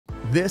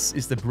This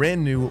is the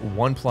brand new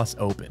OnePlus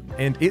Open,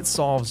 and it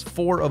solves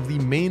 4 of the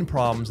main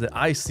problems that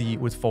I see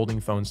with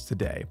folding phones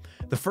today.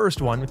 The first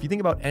one, if you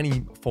think about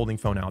any folding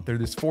phone out there,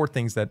 there's 4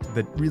 things that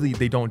really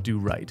they don't do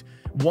right.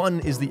 One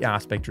is the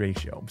aspect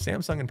ratio.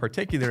 Samsung in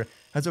particular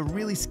has a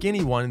really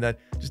skinny one that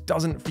just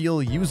doesn't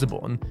feel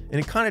usable, and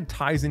it kind of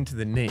ties into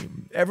the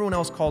name. Everyone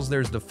else calls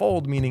theirs the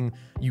fold, meaning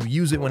you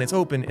use it when it's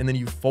open and then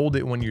you fold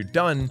it when you're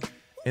done.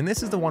 And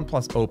this is the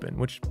OnePlus Open,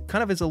 which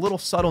kind of is a little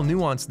subtle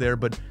nuance there,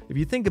 but if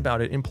you think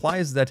about it,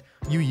 implies that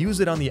you use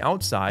it on the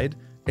outside,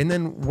 and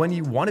then when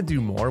you want to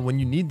do more, when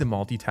you need the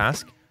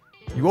multitask,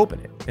 you open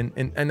it.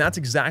 And that's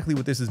exactly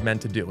what this is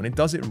meant to do, and it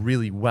does it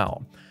really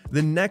well.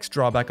 The next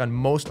drawback on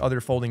most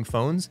other folding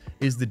phones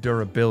is the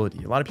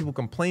durability. A lot of people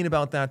complain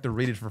about that. They're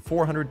rated for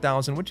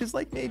 400,000, which is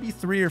like maybe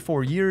 3 or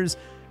 4 years,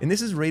 and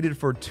this is rated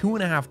for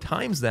 2.5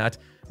 times that,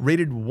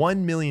 rated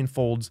 1 million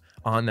folds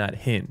on that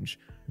hinge.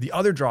 The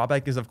other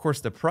drawback is, of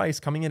course, the price,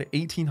 coming in at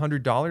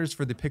 $1,800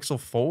 for the Pixel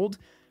Fold,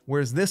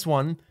 whereas this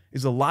one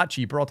is a lot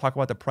cheaper. I'll talk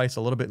about the price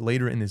a little bit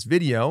later in this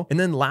video. And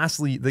then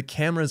lastly, the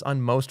cameras on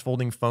most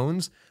folding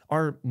phones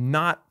are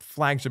not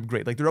flagship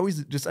grade. Like, they're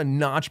always just a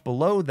notch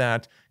below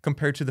that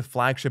compared to the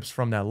flagships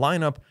from that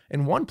lineup.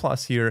 And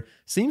OnePlus here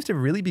seems to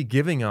really be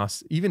giving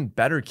us even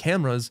better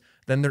cameras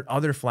than their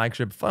other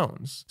flagship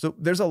phones. So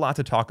there's a lot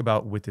to talk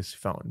about with this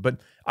phone, but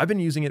I've been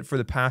using it for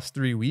the past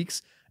 3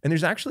 weeks, and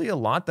there's actually a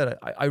lot that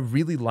I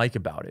really like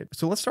about it.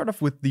 So let's start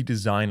off with the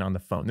design on the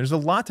phone. There's a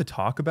lot to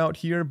talk about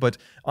here, but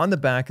on the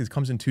back, it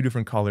comes in 2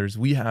 different colors.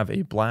 We have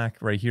a black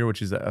right here,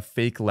 which is a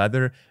fake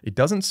leather. It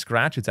doesn't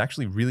scratch. It's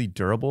actually really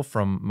durable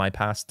from my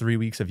past 3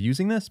 weeks of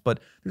using this, but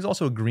there's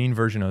also a green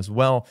version as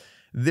well.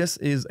 This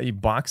is a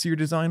boxier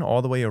design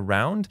all the way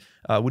around,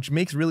 which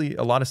makes really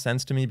a lot of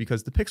sense to me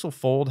because the Pixel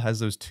Fold has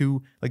those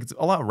 2, like, it's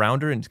a lot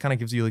rounder and it kind of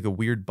gives you like a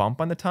weird bump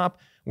on the top,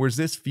 whereas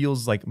this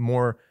feels like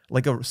more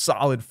like a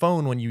solid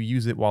phone when you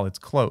use it while it's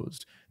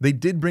closed. They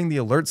did bring the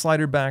alert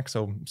slider back,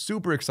 so I'm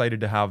super excited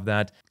to have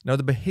that. Now,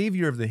 the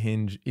behavior of the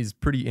hinge is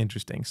pretty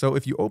interesting. So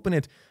if you open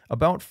it,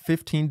 about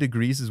 15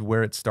 degrees is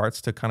where it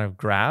starts to kind of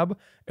grab,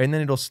 and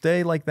then it'll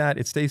stay like that.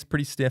 It stays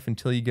pretty stiff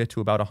until you get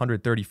to about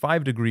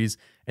 135 degrees,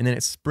 and then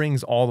it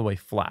springs all the way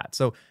flat.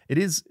 So it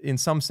is, in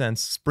some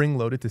sense,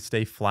 spring-loaded to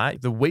stay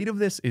flat. The weight of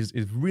this is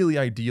really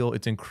ideal.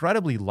 It's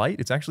incredibly light.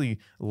 It's actually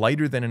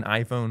lighter than an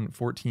iPhone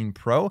 14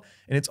 Pro,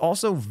 and it's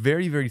also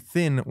very, very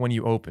thin when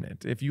you open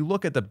it. If you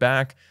look at the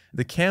back,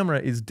 the camera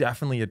is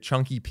definitely a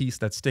chunky piece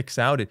that sticks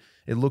out. It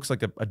looks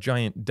like a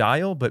giant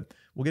dial, but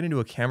we'll get into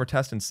a camera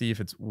test and see if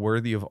it's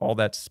worthy of all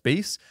that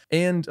space.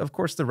 And of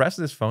course, the rest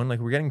of this phone, like,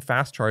 we're getting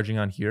fast charging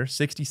on here,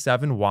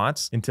 67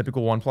 watts in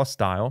typical OnePlus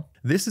style.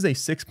 This is a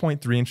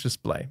 6.3-inch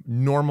display,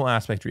 normal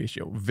aspect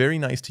ratio, very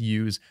nice to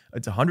use.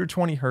 It's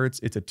 120 hertz.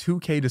 It's a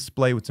 2K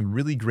display with some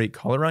really great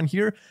color on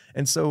here.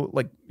 And so,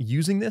 like,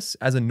 using this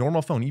as a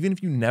normal phone, even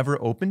if you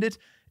never opened it,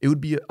 it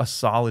would be a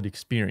solid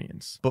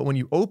experience. But when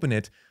you open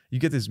it, you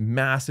get this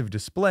massive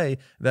display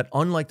that,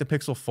 unlike the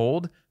Pixel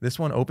Fold, this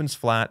one opens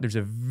flat. There's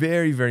a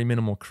very, very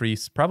minimal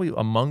crease, probably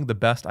among the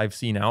best I've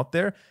seen out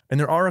there. And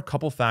there are a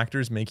couple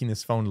factors making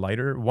this phone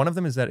lighter. One of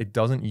them is that it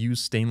doesn't use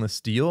stainless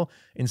steel.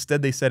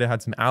 Instead, they said it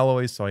had some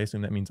alloys, so I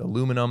assume that means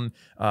aluminum,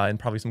 and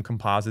probably some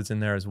composites in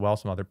there as well,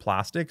 some other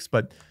plastics.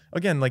 But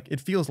again, like, it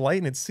feels light,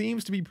 and it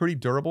seems to be pretty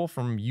durable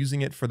from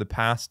using it for the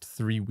past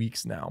 3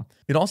 weeks now.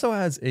 It also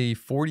has a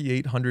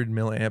 4,800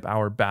 milliamp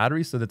hour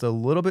battery, so that's a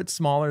little bit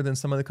smaller than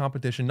some of the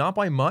competition. Not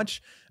by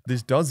much.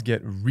 This does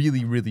get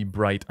really, really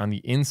bright on the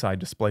inside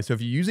display. So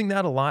if you're using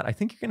that a lot, I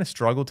think you're going to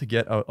struggle to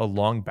get a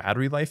long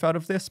battery life out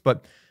of this.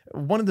 But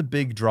one of the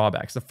big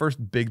drawbacks, the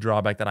first big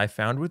drawback that I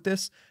found with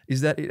this,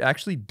 is that it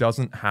actually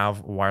doesn't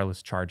have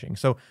wireless charging.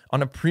 So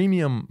on a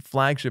premium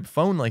flagship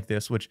phone like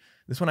this, which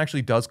this one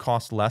actually does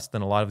cost less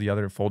than a lot of the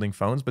other folding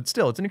phones, but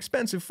still, it's an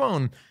expensive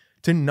phone,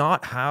 to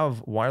not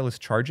have wireless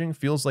charging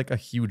feels like a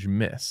huge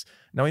miss.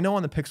 Now, I know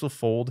on the Pixel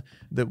Fold,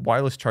 the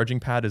wireless charging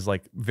pad is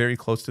like very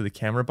close to the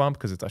camera bump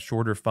because it's a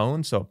shorter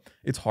phone, so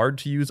it's hard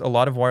to use a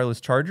lot of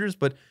wireless chargers,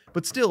 but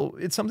still,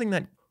 it's something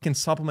that can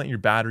supplement your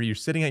battery. You're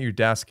sitting at your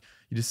desk,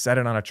 you just set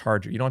it on a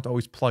charger. You don't have to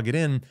always plug it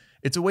in.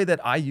 It's a way that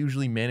I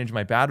usually manage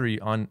my battery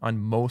on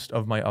most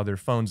of my other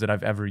phones that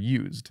I've ever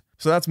used.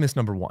 So that's miss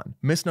number 1.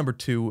 Miss number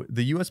 2,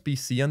 the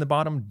USB-C on the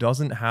bottom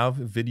doesn't have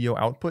video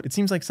output. It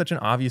seems like such an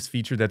obvious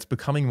feature that's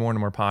becoming more and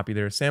more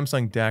popular.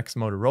 Samsung DeX,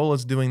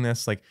 Motorola's doing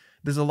this. Like,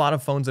 there's a lot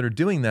of phones that are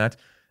doing that.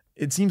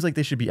 It seems like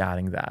they should be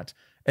adding that.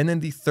 And then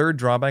the third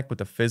drawback with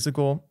the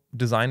physical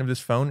design of this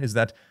phone is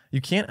that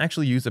you can't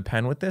actually use a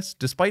pen with this.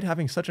 Despite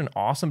having such an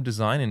awesome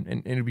design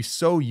and it'd be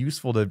so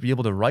useful to be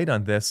able to write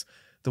on this,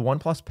 the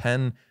OnePlus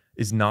Pen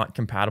is not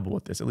compatible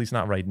with this, at least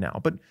not right now.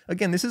 But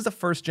again, this is the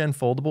first gen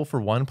foldable for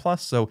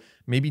OnePlus, so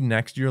maybe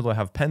next year they'll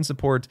have pen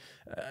support.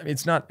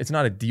 It's not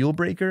a deal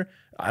breaker.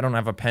 I don't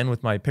have a pen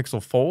with my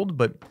Pixel Fold,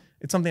 but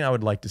it's something I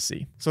would like to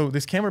see. So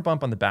this camera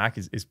bump on the back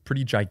is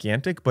pretty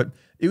gigantic, but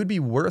it would be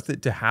worth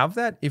it to have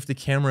that if the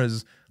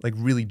cameras like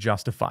really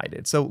justified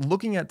it. So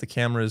looking at the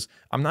cameras,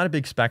 I'm not a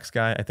big specs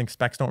guy. I think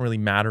specs don't really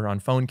matter on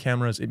phone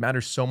cameras. It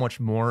matters so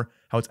much more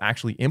how it's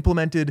actually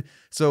implemented.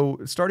 So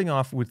starting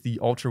off with the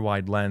ultra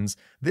wide lens,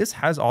 this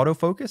has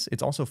autofocus.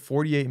 It's also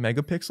 48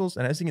 megapixels.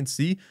 And as you can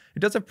see, it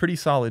does a pretty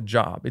solid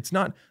job. It's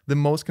not the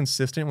most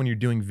consistent when you're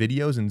doing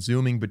videos and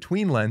zooming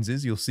between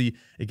lenses. You'll see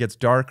it gets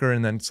darker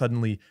and then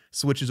suddenly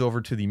switches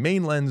over to the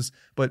main lens.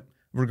 But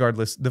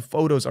regardless, the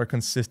photos are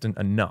consistent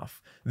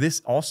enough. This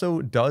also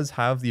does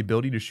have the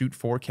ability to shoot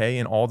 4K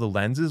in all the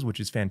lenses, which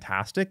is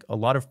fantastic. A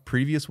lot of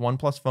previous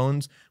OnePlus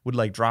phones would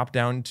like drop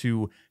down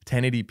to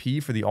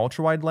 1080p for the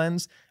ultra wide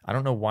lens. I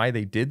don't know why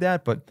they did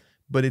that, but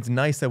it's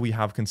nice that we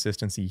have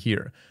consistency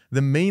here.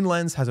 The main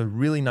lens has a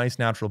really nice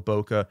natural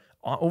bokeh.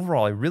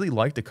 Overall, I really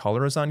like the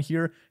colors on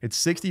here. It's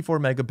 64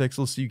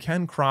 megapixels, so you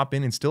can crop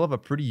in and still have a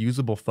pretty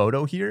usable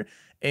photo here.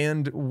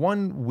 And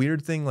one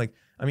weird thing, like,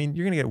 I mean,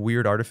 you're gonna get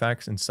weird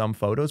artifacts in some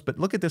photos, but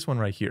look at this one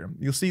right here.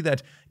 You'll see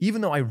that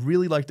even though I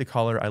really like the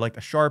color, I like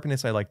the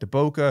sharpness, I like the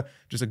bokeh,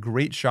 just a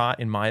great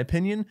shot in my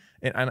opinion.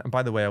 And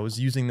by the way, I was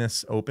using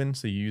this open,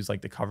 so you use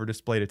like the cover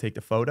display to take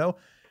the photo,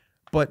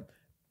 but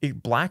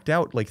it blacked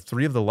out like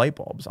 3 of the light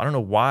bulbs. I don't know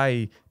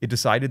why it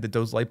decided that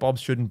those light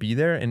bulbs shouldn't be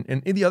there. And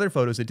in the other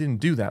photos, it didn't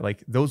do that.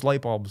 Like those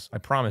light bulbs, I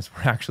promise,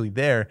 were actually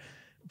there,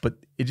 but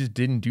it just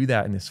didn't do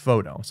that in this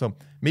photo. So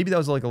maybe that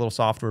was like a little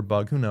software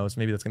bug. Who knows?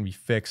 Maybe that's going to be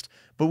fixed.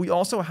 But we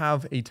also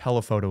have a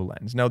telephoto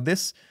lens. Now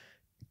this,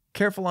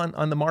 careful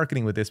on the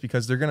marketing with this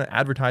because they're going to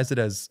advertise it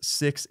as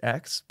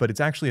 6x, but it's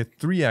actually a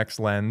 3x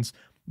lens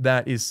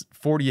that is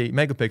 48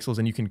 megapixels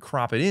and you can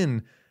crop it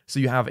in. So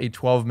you have a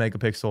 12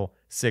 megapixel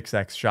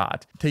 6x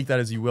shot. Take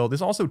that as you will.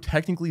 This also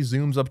technically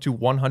zooms up to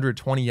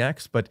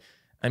 120x, but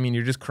I mean,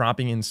 you're just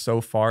cropping in so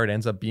far, it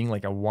ends up being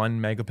like a 1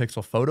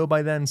 megapixel photo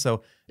by then.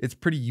 So it's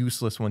pretty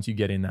useless once you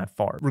get in that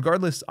far.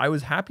 Regardless, I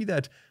was happy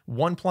that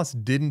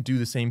OnePlus didn't do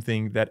the same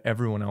thing that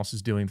everyone else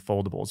is doing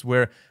foldables,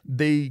 where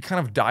they kind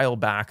of dial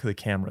back the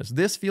cameras.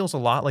 This feels a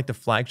lot like the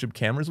flagship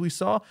cameras we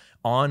saw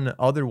on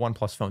other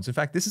OnePlus phones. In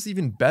fact, this is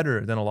even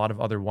better than a lot of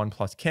other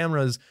OnePlus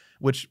cameras,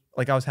 which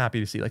like I was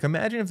happy to see. Like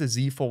imagine if the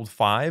Z Fold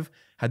 5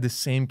 had the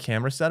same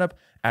camera setup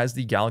as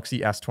the Galaxy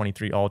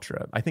S23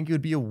 Ultra. I think it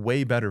would be a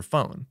way better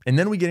phone. And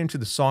then we get into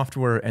the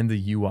software and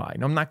the UI.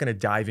 Now I'm not gonna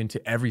dive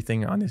into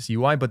everything on this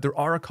UI, but there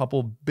are a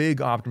couple big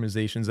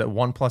optimizations that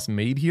OnePlus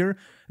made here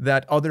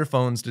that other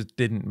phones just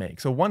didn't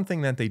make. So one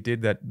thing that they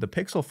did that the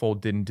Pixel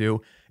Fold didn't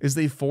do is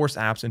they force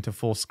apps into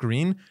full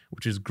screen,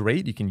 which is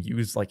great. You can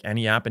use like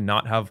any app and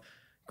not have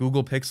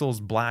Google Pixel's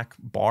black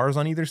bars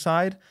on either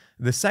side.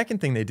 The second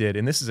thing they did,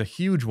 and this is a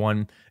huge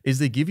one, is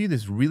they give you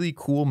this really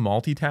cool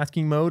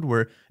multitasking mode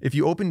where if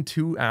you open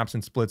 2 apps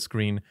in split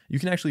screen, you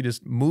can actually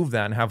just move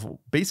that and have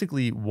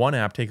basically one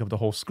app take up the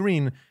whole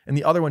screen and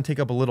the other one take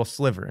up a little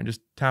sliver and just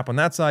tap on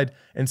that side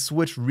and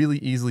switch really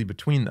easily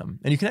between them.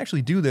 And you can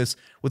actually do this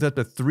with up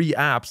to 3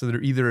 apps that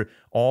are either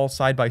all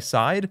side by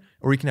side,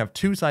 or you can have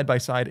 2 side by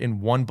side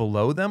and 1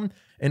 below them.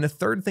 And the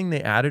third thing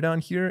they added on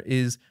here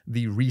is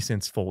the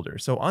recents folder.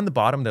 So on the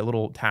bottom, that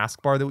little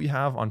taskbar that we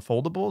have on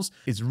foldables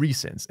is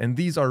recents. And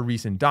these are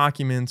recent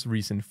documents,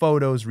 recent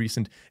photos,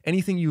 recent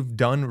anything you've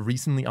done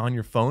recently on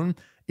your phone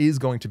is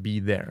going to be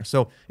there.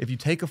 So if you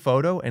take a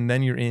photo and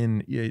then you're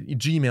in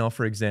Gmail,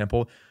 for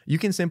example, you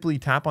can simply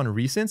tap on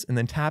recents and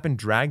then tap and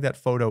drag that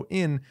photo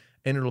in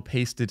and it'll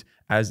paste it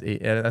as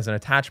an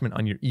attachment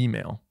on your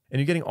email. And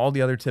you're getting all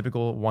the other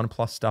typical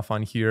OnePlus stuff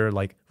on here,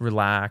 like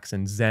relax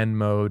and Zen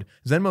mode.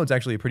 Zen mode's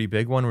actually a pretty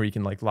big one where you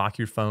can like lock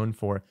your phone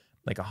for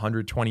like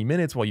 120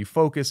 minutes while you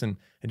focus and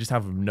just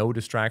have no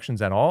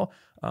distractions at all.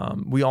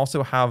 We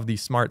also have the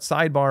smart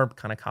sidebar,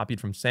 kind of copied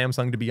from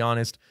Samsung to be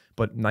honest,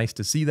 but nice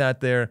to see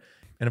that there.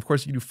 And of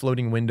course you do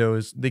floating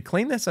windows. They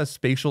claim this as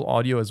spatial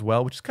audio as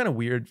well, which is kind of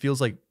weird. Feels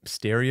like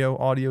stereo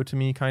audio to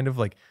me, kind of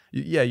like,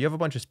 yeah, you have a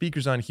bunch of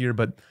speakers on here,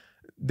 but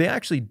they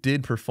actually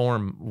did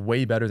perform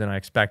way better than I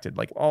expected.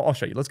 Like, I'll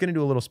show you. Let's get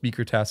into a little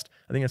speaker test.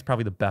 I think that's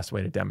probably the best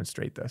way to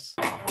demonstrate this.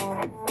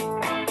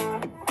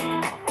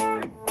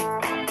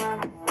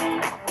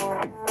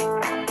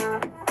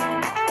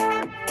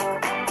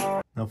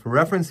 Now for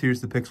reference, here's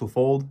the Pixel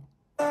Fold.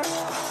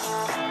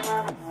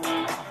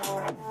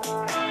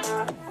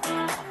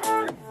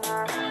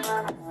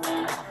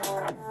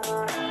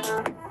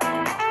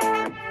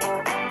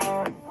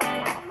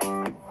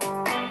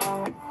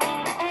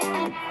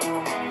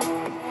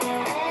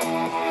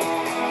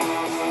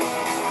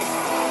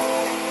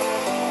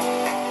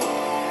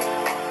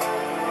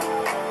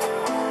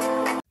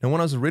 Now, when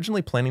I was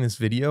originally planning this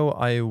video,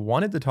 I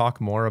wanted to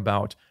talk more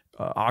about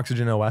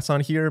Oxygen OS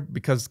on here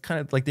because kind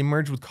of like they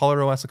merged with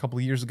Color OS a couple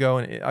of years ago,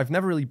 and I've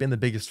never really been the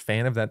biggest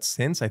fan of that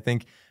since. I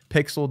think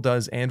Pixel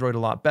does Android a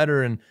lot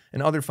better, and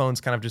other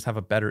phones kind of just have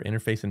a better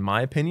interface in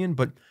my opinion,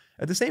 but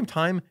at the same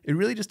time, it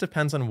really just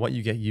depends on what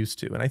you get used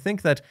to. And I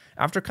think that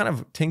after kind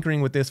of tinkering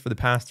with this for the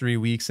past 3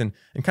 weeks and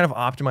kind of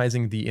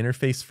optimizing the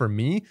interface for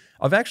me,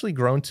 I've actually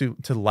grown to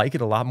like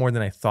it a lot more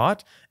than I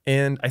thought.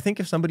 And I think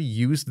if somebody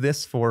used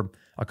this for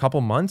a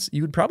couple months,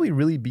 you would probably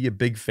really be a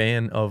big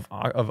fan of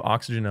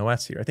Oxygen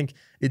OS here. I think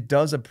it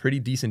does a pretty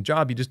decent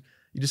job.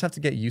 You just have to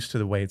get used to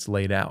the way it's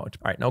laid out.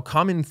 All right, now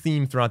common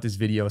theme throughout this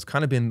video has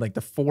kind of been like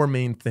the 4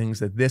 main things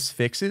that this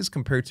fixes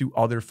compared to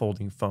other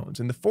folding phones.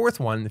 And the fourth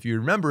one, if you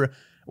remember,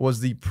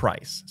 was the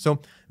price. So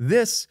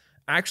this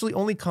actually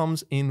only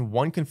comes in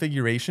one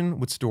configuration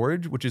with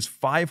storage, which is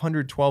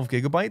 512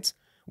 gigabytes,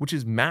 which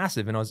is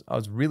massive. And I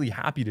was really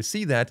happy to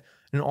see that.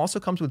 And it also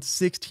comes with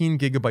 16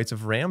 gigabytes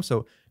of RAM,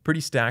 so pretty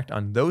stacked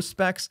on those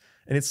specs.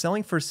 And it's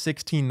selling for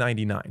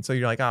 $16.99. So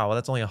you're like, oh, well,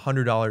 that's only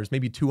 $100,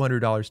 maybe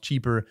 $200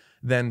 cheaper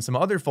than some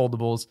other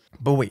foldables.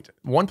 But wait,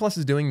 OnePlus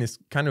is doing this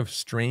kind of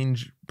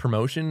strange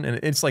promotion, and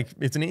it's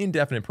an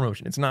indefinite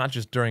promotion. It's not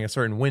just during a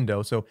certain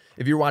window. So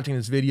if you're watching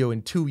this video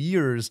in 2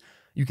 years,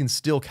 you can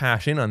still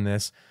cash in on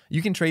this.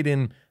 You can trade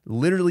in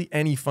literally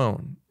any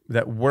phone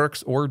that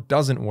works or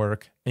doesn't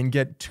work and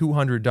get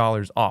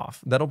 $200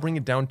 off. That'll bring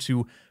it down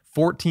to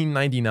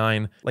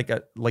 $14.99.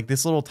 Like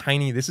this little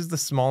tiny, this is the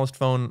smallest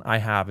phone I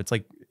have. It's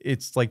like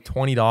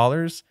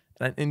 $20.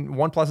 And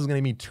OnePlus is going to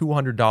give me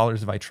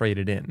 $200 if I trade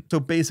it in. So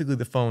basically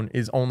the phone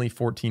is only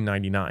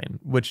 $14.99,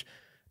 which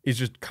is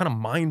just kind of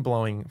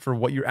mind-blowing for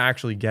what you're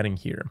actually getting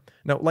here.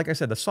 Now, like I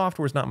said, the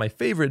software is not my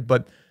favorite,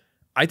 but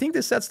I think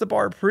this sets the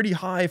bar pretty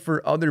high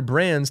for other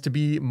brands to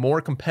be more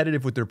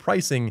competitive with their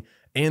pricing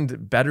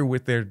and better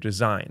with their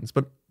designs.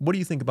 But what do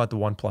you think about the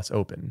OnePlus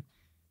Open?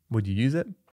 Would you use it?